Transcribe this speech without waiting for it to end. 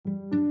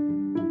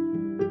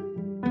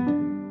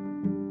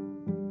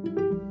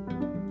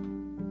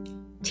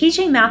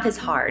Teaching math is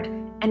hard,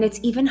 and it's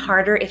even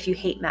harder if you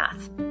hate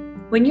math.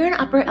 When you're an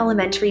upper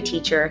elementary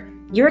teacher,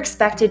 you're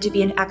expected to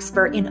be an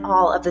expert in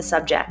all of the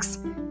subjects.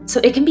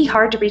 So it can be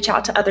hard to reach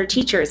out to other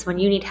teachers when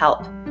you need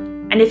help.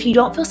 And if you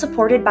don't feel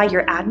supported by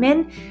your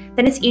admin,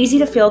 then it's easy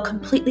to feel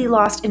completely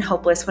lost and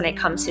hopeless when it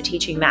comes to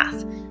teaching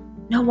math.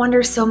 No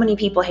wonder so many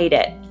people hate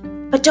it.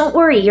 But don't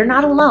worry, you're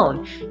not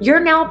alone.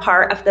 You're now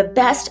part of the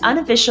best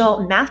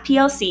unofficial math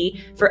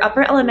PLC for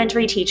upper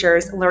elementary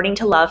teachers learning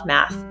to love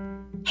math.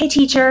 Hey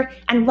teacher,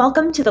 and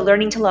welcome to the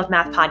Learning to Love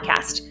Math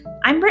podcast.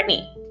 I'm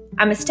Brittany.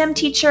 I'm a STEM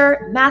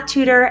teacher, math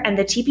tutor, and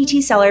the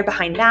TPT seller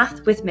behind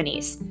Math with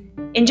Minis.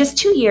 In just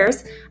 2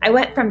 years, I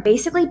went from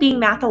basically being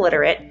math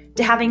illiterate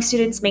to having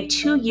students make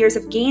 2 years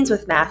of gains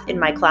with math in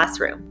my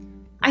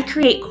classroom. I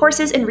create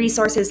courses and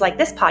resources like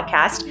this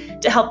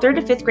podcast to help 3rd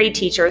to 5th grade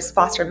teachers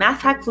foster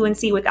math hack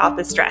fluency without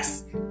the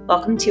stress.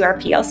 Welcome to our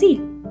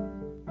PLC.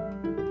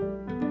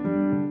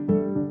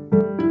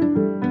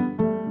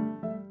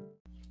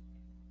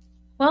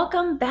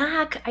 Welcome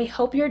back. I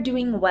hope you're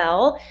doing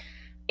well.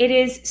 It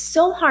is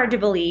so hard to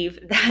believe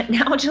that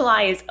now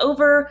July is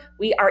over,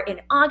 we are in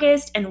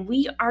August, and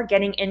we are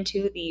getting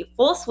into the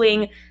full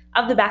swing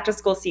of the back to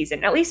school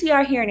season. At least we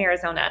are here in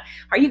Arizona.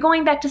 Are you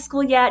going back to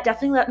school yet?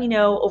 Definitely let me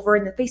know over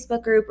in the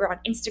Facebook group or on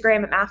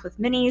Instagram at Math with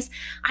Minis.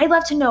 I'd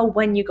love to know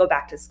when you go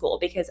back to school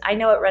because I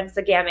know it runs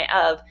the gamut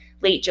of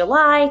late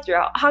July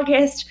throughout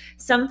August.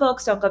 Some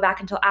folks don't go back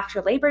until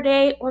after Labor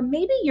Day, or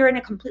maybe you're in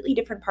a completely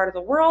different part of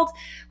the world.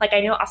 Like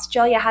I know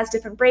Australia has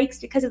different breaks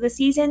because of the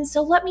season.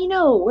 So let me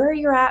know where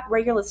you're at, where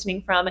you're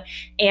listening from,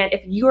 and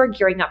if you're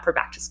gearing up for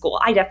back to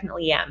school. I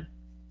definitely am.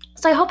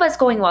 So I hope it's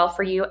going well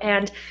for you,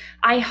 and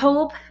I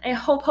hope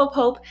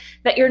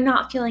that you're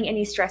not feeling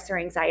any stress or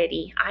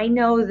anxiety. I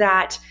know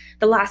that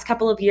the last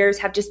couple of years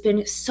have just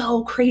been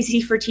so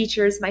crazy for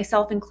teachers,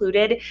 myself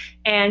included,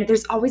 and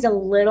there's always a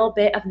little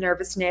bit of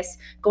nervousness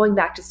going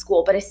back to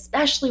school, but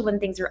especially when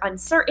things are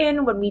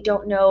uncertain, when we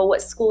don't know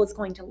what school is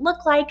going to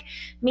look like.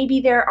 Maybe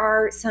there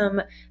are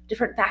some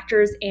different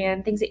factors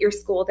and things at your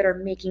school that are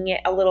making it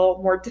a little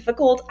more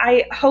difficult.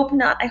 I hope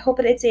not. I hope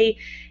that it's a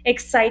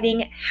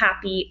exciting,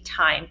 happy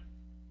time.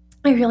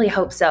 I really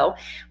hope so.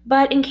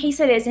 But in case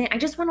it isn't, I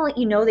just want to let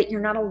you know that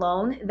you're not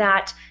alone,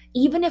 that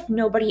even if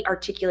nobody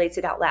articulates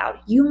it out loud,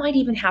 you might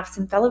even have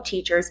some fellow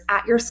teachers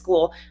at your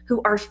school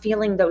who are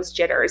feeling those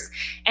jitters.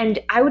 And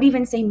I would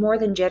even say more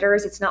than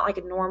jitters, it's not like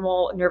a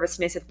normal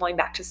nervousness of going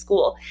back to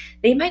school.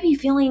 They might be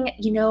feeling,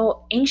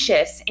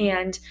 anxious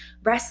and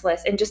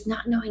restless and just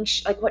not knowing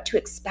what to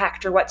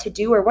expect or what to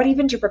do or what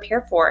even to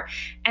prepare for.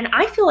 And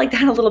I feel like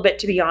that a little bit,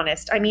 to be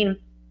honest. I mean,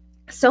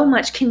 so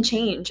much can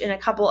change in a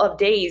couple of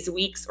days,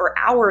 weeks, or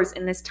hours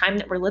in this time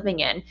that we're living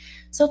in.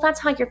 So if that's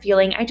how you're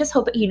feeling, I just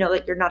hope that you know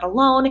that you're not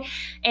alone.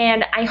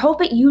 And I hope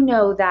that you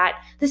know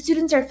that the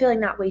students are feeling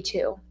that way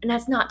too. And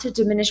that's not to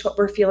diminish what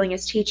we're feeling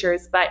as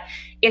teachers, but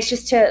it's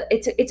just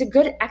it's a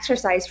good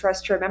exercise for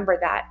us to remember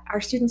that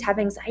our students have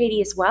anxiety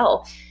as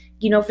well.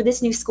 For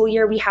this new school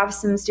year, we have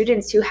some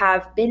students who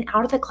have been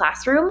out of the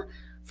classroom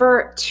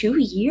for 2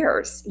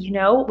 years,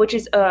 which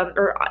is,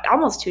 or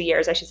almost 2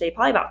 years, I should say,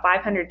 probably about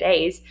 500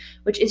 days,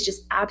 which is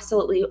just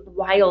absolutely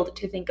wild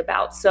to think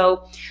about.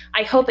 So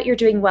I hope that you're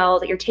doing well,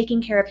 that you're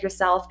taking care of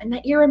yourself, and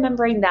that you're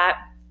remembering that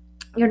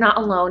you're not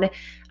alone.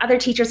 Other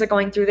teachers are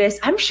going through this.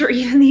 I'm sure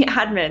even the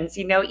admins,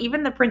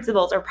 even the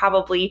principals are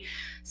probably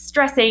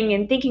stressing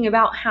and thinking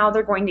about how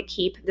they're going to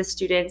keep the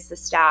students, the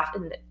staff,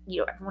 and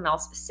everyone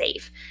else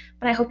safe.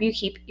 But I hope you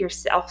keep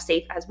yourself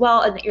safe as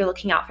well, and that you're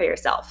looking out for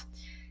yourself.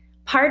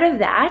 Part of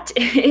that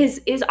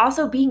is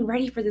also being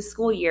ready for the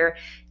school year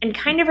and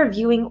kind of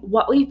reviewing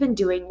what we've been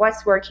doing,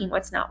 what's working,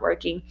 what's not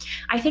working.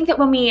 I think that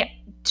when we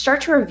start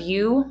to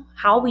review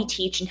how we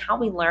teach and how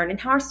we learn and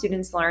how our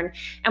students learn,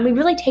 and we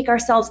really take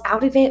ourselves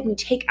out of it, we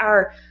take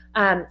our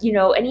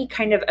any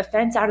kind of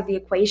offense out of the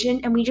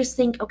equation, and we just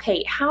think,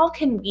 okay, how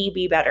can we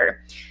be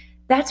better?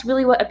 That's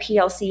really what a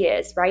PLC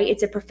is, right?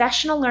 It's a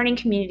professional learning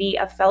community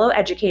of fellow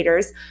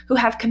educators who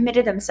have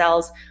committed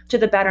themselves to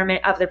the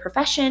betterment of the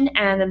profession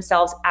and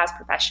themselves as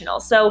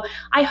professionals. So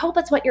I hope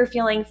that's what you're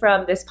feeling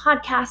from this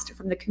podcast,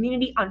 from the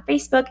community on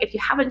Facebook. If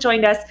you haven't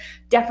joined us,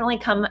 definitely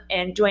come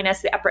and join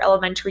us, the Upper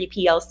Elementary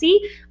PLC.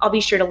 I'll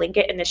be sure to link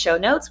it in the show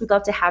notes. We'd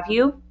love to have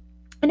you.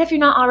 And if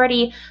you're not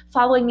already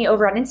following me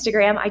over on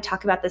Instagram, I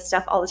talk about this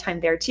stuff all the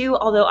time there too,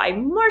 although I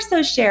more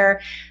so share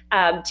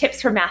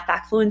tips for math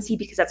hack fluency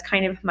because that's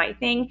kind of my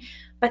thing.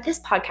 But this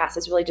podcast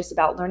is really just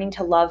about learning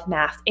to love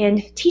math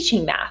and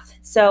teaching math.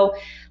 So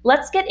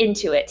let's get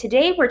into it.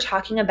 Today, we're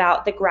talking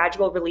about the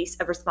gradual release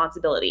of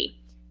responsibility.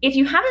 If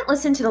you haven't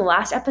listened to the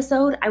last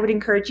episode, I would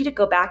encourage you to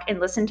go back and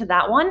listen to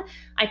that one.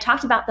 I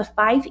talked about the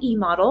 5E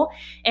model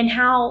and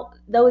how,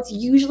 though it's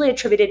usually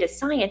attributed to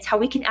science, how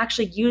we can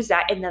actually use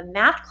that in the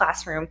math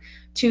classroom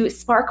to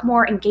spark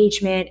more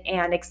engagement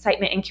and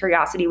excitement and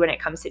curiosity when it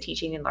comes to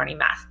teaching and learning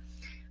math.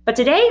 But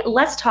today,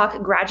 let's talk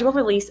gradual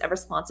release of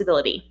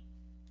responsibility.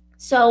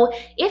 So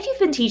if you've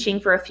been teaching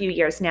for a few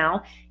years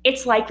now,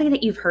 it's likely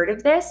that you've heard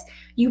of this.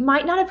 You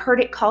might not have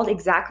heard it called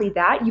exactly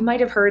that. You might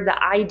have heard the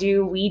I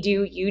do, we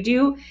do, you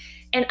do.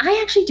 And I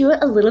actually do it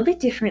a little bit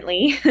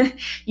differently.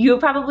 You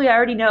probably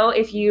already know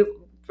if you've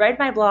read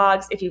my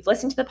blogs, if you've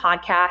listened to the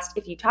podcast,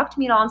 if you talk to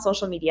me at all on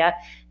social media,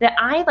 that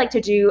I like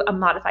to do a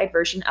modified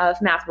version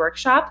of Math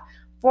Workshop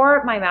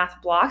for my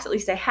math blocks. At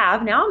least I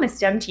have. Now I'm a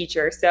STEM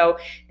teacher, so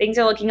things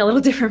are looking a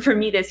little different for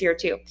me this year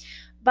too.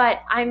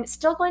 But I'm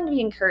still going to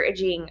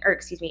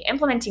be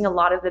implementing a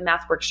lot of the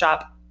Math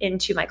Workshop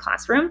into my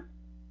classroom.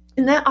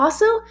 And that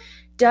also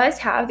does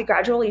have the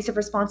gradual release of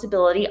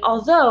responsibility,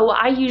 although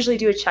I usually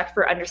do a check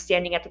for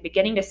understanding at the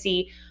beginning to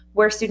see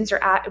where students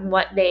are at and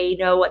what they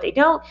know, what they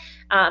don't,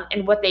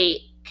 and what they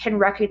can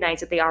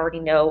recognize that they already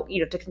know,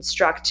 to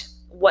construct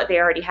what they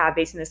already have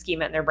based on the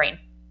schema in their brain.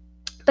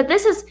 But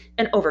this is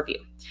an overview.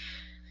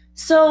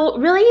 So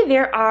really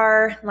there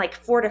are like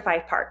 4 to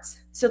 5 parts.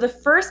 So the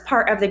first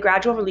part of the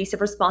gradual release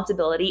of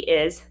responsibility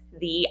is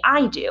the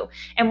I do.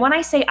 And when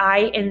I say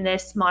I in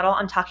this model,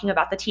 I'm talking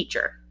about the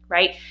teacher,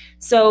 right?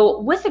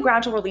 So with the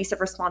gradual release of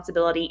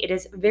responsibility, it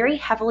is very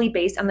heavily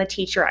based on the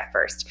teacher at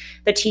first.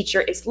 The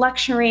teacher is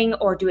lecturing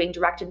or doing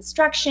direct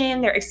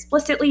instruction. They're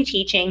explicitly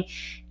teaching,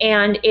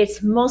 and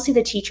it's mostly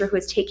the teacher who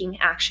is taking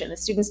action. The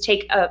students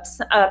take a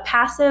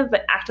passive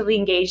but actively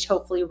engaged,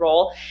 hopefully,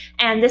 role.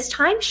 And this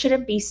time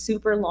shouldn't be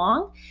super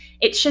long.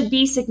 It should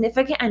be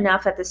significant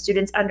enough that the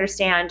students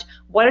understand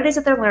what it is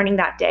that they're learning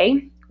that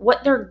day,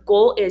 what their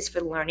goal is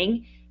for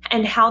learning,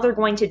 and how they're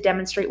going to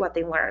demonstrate what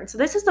they learn. So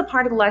this is the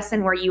part of the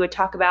lesson where you would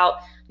talk about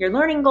your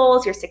learning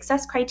goals, your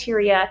success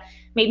criteria,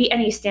 maybe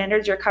any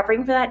standards you're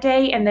covering for that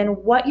day, and then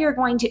what you're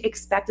going to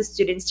expect the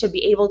students to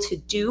be able to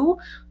do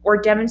or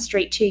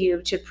demonstrate to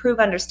you to prove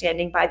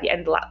understanding by the end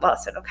of the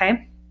lesson,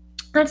 okay?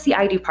 That's the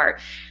I do part.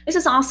 This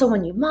is also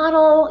when you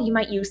model, you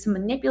might use some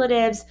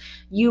manipulatives,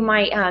 you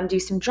might do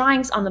some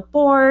drawings on the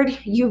board,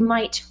 you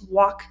might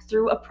walk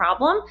through a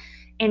problem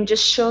and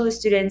just show the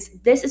students,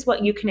 this is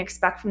what you can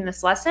expect from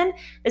this lesson.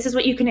 This is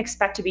what you can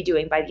expect to be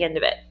doing by the end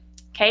of it.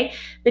 Okay.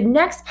 The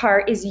next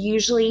part is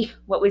usually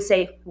what we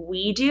say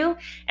we do.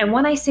 And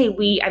when I say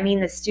we, I mean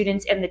the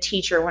students and the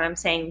teacher when I'm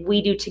saying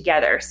we do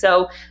together.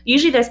 So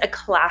usually there's a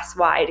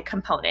class-wide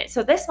component.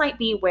 So this might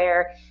be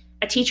where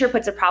a teacher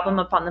puts a problem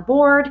up on the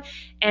board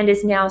and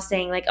is now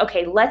saying like,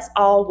 okay, let's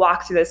all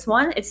walk through this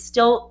one. It's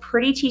still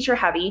pretty teacher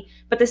heavy,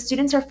 but the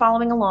students are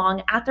following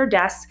along at their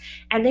desks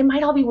and they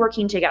might all be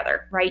working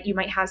together, right? You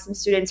might have some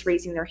students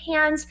raising their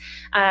hands.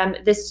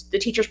 The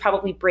teacher's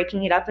probably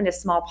breaking it up into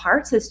small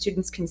parts so the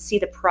students can see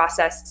the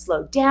process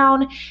slow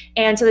down.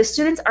 And so the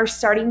students are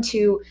starting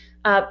to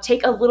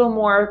take a little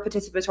more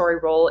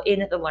participatory role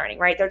in the learning,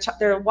 right?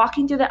 They're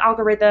walking through the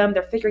algorithm.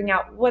 They're figuring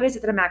out what is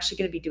it that I'm actually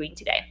going to be doing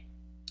today.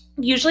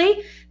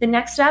 Usually the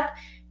next step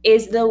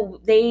is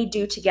they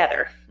do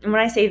together. And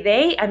when I say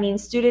they, I mean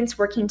students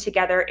working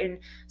together in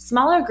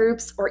smaller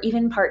groups or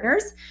even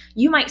partners.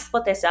 You might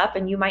split this up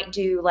and you might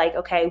do like,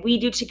 okay, we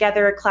do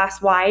together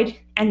class-wide,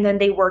 and then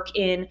they work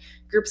in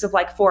groups of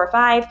like 4 or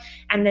 5,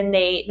 and then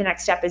the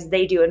next step is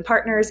they do in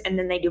partners, and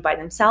then they do by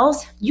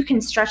themselves. You can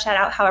stretch that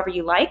out however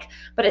you like,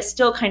 but it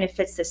still kind of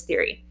fits this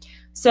theory.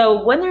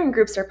 So when they're in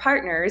groups or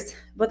partners,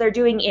 what they're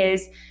doing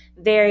is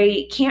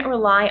they can't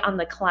rely on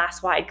the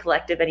class-wide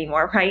collective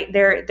anymore, right?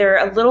 They're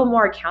a little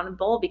more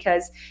accountable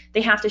because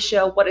they have to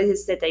show what it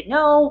is that they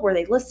know, were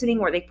they listening,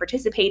 were they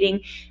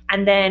participating,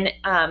 and then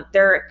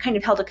they're kind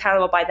of held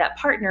accountable by that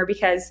partner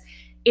because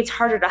it's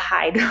harder to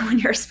hide when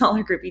you're a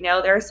smaller group.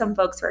 There are some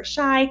folks who are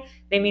shy.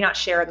 They may not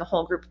share in the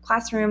whole group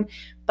classroom,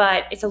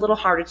 but it's a little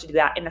harder to do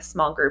that in a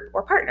small group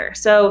or partner.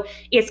 So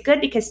it's good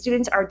because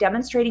students are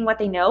demonstrating what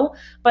they know,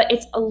 but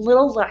it's a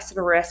little less of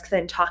a risk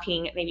than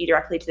talking maybe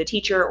directly to the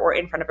teacher or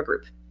in front of a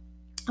group.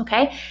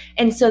 Okay,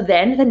 and so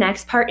then the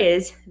next part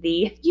is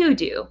the you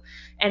do,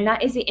 and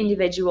that is the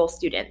individual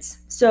students.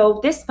 So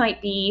this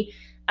might be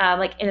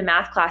like in a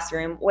math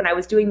classroom when I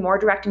was doing more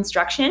direct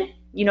instruction.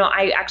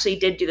 I actually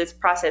did do this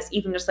process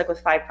even just like with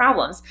 5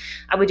 problems.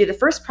 I would do the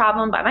first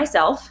problem by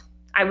myself.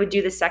 I would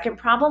do the second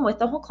problem with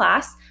the whole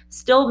class,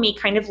 still me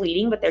kind of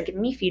leading, but they're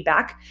giving me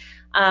feedback.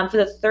 For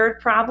the third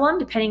problem,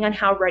 depending on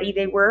how ready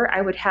they were,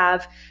 I would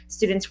have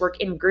students work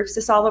in groups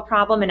to solve a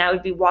problem, and I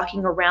would be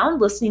walking around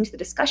listening to the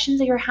discussions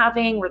they were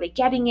having. Were they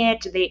getting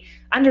it? Did they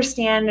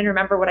understand and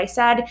remember what I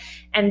said?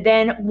 And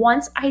then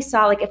once I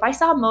saw, like if I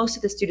saw most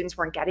of the students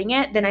weren't getting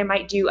it, then I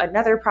might do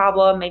another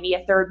problem, maybe a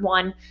third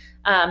one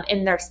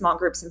in their small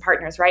groups and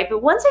partners, right?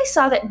 But once I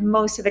saw that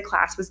most of the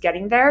class was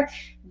getting there,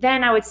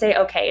 then I would say,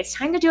 okay, it's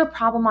time to do a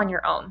problem on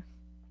your own.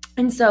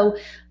 And so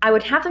I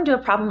would have them do a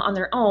problem on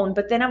their own,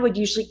 but then I would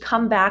usually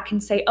come back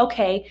and say,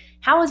 okay,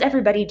 how is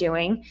everybody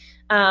doing?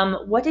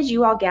 What did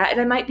you all get?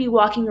 And I might be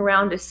walking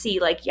around to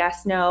see like,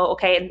 yes, no,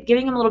 okay, and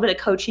giving them a little bit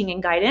of coaching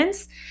and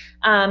guidance.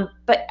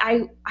 But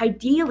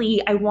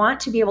ideally, I want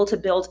to be able to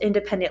build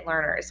independent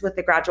learners with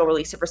the gradual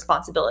release of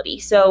responsibility.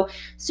 So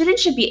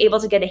students should be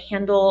able to get a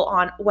handle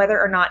on whether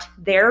or not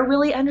they're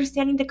really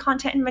understanding the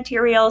content and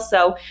material.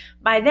 So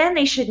by then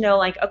they should know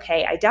like,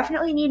 okay, I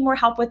definitely need more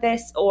help with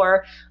this,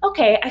 or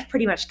okay, I've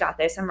pretty much got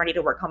this. I'm ready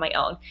to work on my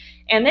own.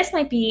 And this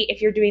might be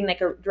if you're doing like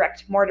a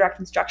more direct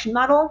instruction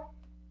model,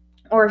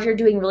 or if you're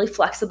doing really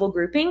flexible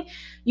grouping,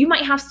 you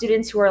might have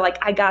students who are like,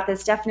 I got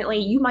this, definitely.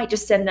 You might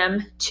just send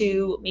them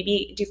to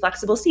maybe do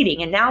flexible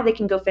seating, and now they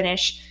can go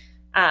finish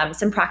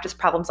some practice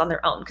problems on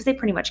their own because they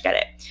pretty much get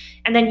it.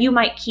 And then you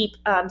might keep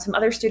some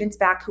other students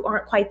back who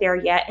aren't quite there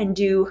yet and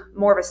do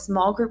more of a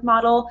small group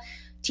model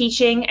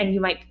teaching, and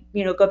you might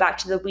go back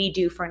to the we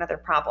do for another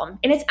problem.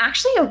 And it's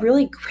actually a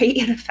really great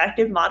and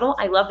effective model.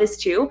 I love this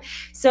too.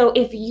 So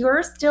if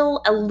you're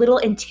still a little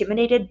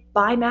intimidated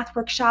by Math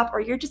Workshop, or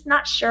you're just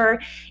not sure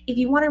if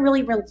you want to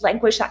really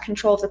relinquish that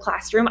control of the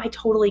classroom, I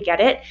totally get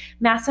it.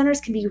 Math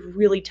centers can be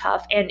really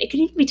tough, and it can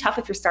even be tough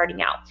if you're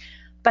starting out.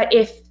 But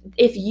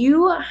if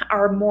you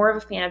are more of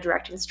a fan of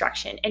direct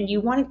instruction and you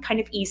want to kind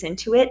of ease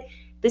into it,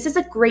 this is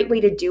a great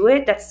way to do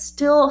it that's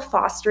still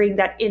fostering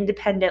that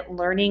independent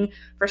learning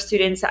for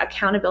students, that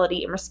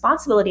accountability and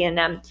responsibility in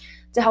them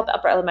to help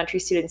upper elementary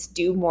students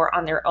do more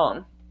on their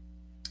own.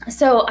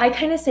 So I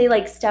kind of say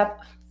like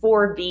step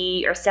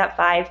 4B or step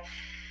 5,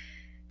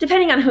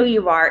 depending on who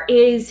you are,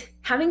 is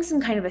having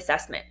some kind of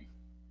assessment.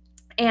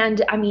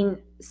 And I mean,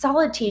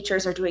 solid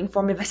teachers are doing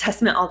formative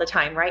assessment all the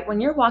time, right?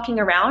 When you're walking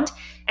around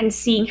and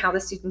seeing how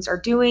the students are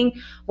doing,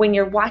 when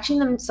you're watching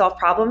them solve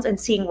problems and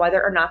seeing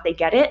whether or not they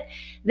get it,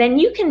 then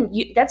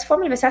that's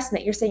formative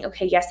assessment. You're saying,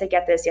 okay, yes, they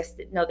get this. Yes,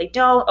 no, they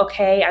don't.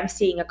 Okay, I'm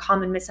seeing a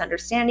common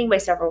misunderstanding by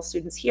several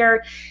students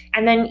here.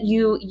 And then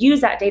you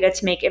use that data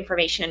to make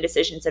information and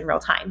decisions in real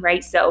time,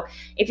 right? So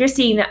if you're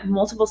seeing that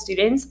multiple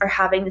students are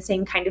having the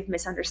same kind of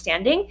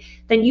misunderstanding,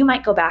 then you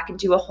might go back and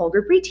do a whole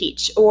group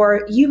reteach,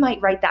 or you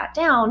might write that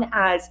down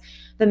as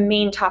the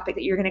main topic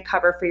that you're going to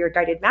cover for your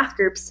guided math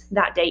groups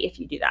that day if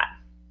you do that.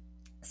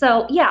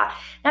 So yeah,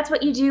 that's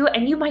what you do.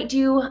 And you might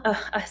do an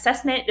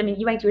assessment. I mean,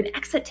 you might do an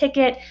exit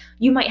ticket.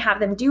 You might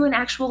have them do an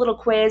actual little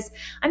quiz.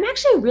 I'm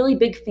actually a really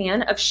big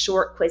fan of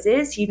short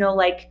quizzes,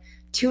 like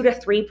 2 to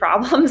 3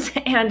 problems.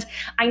 And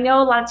I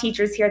know a lot of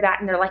teachers hear that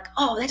and they're like,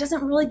 oh, that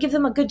doesn't really give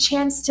them a good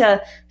chance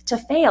to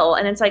fail.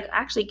 And it's like,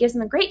 actually it gives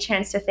them a great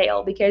chance to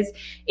fail, because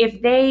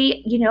if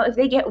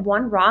they get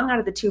one wrong out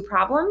of the 2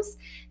 problems,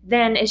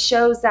 then it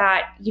shows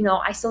that,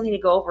 I still need to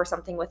go over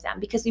something with them,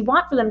 because we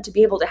want for them to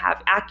be able to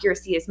have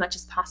accuracy as much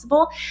as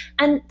possible.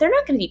 And they're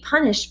not going to be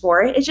punished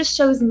for it. It just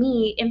shows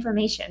me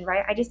information,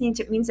 right?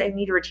 It means I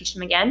need to reteach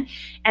them again.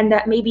 And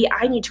that maybe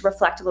I need to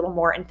reflect a little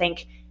more and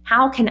think,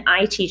 how can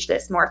I teach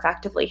this more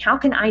effectively? How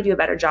can I do a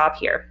better job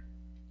here?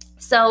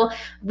 So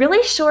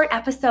really short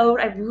episode.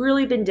 I've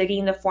really been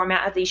digging the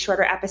format of these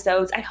shorter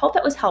episodes. I hope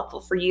that was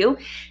helpful for you.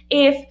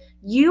 If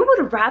you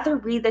would rather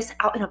read this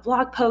out in a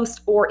blog post,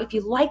 or if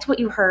you liked what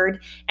you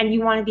heard and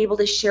you want to be able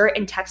to share it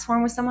in text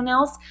form with someone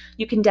else,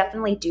 you can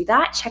definitely do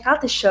that. Check out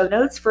the show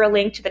notes for a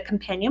link to the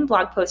companion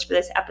blog post for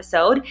this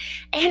episode.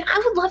 And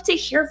I would love to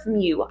hear from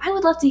you. I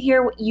would love to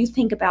hear what you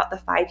think about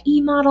the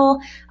 5E model,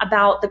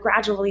 about the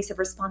gradual release of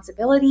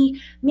responsibility.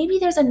 Maybe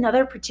there's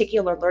another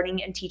particular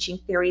learning and teaching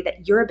theory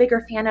that you're a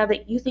bigger fan of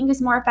that you think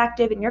is more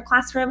effective in your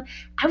classroom.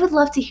 I would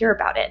love to hear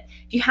about it.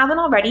 If you haven't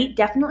already,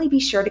 definitely be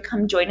sure to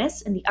come join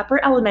us in the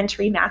Upper Elementary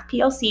Math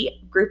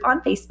PLC group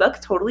on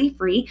Facebook, totally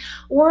free,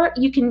 or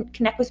you can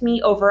connect with me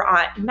over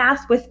on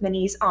Math with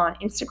Minis on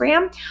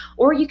Instagram,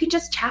 or you can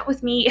just chat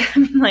with me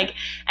like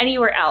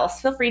anywhere else.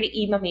 Feel free to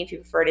email me if you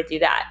prefer to do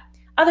that.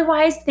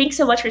 Otherwise, thanks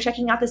so much for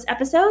checking out this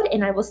episode,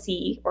 and I will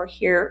see or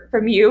hear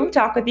from you,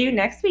 talk with you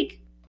next week.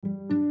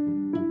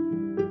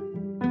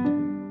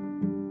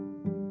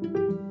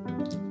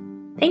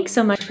 Thanks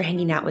so much for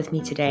hanging out with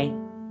me today.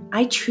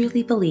 I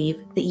truly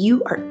believe that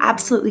you are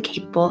absolutely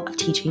capable of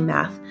teaching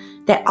math,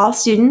 that all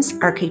students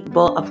are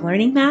capable of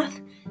learning math,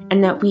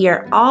 and that we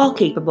are all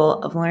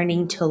capable of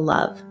learning to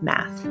love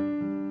math.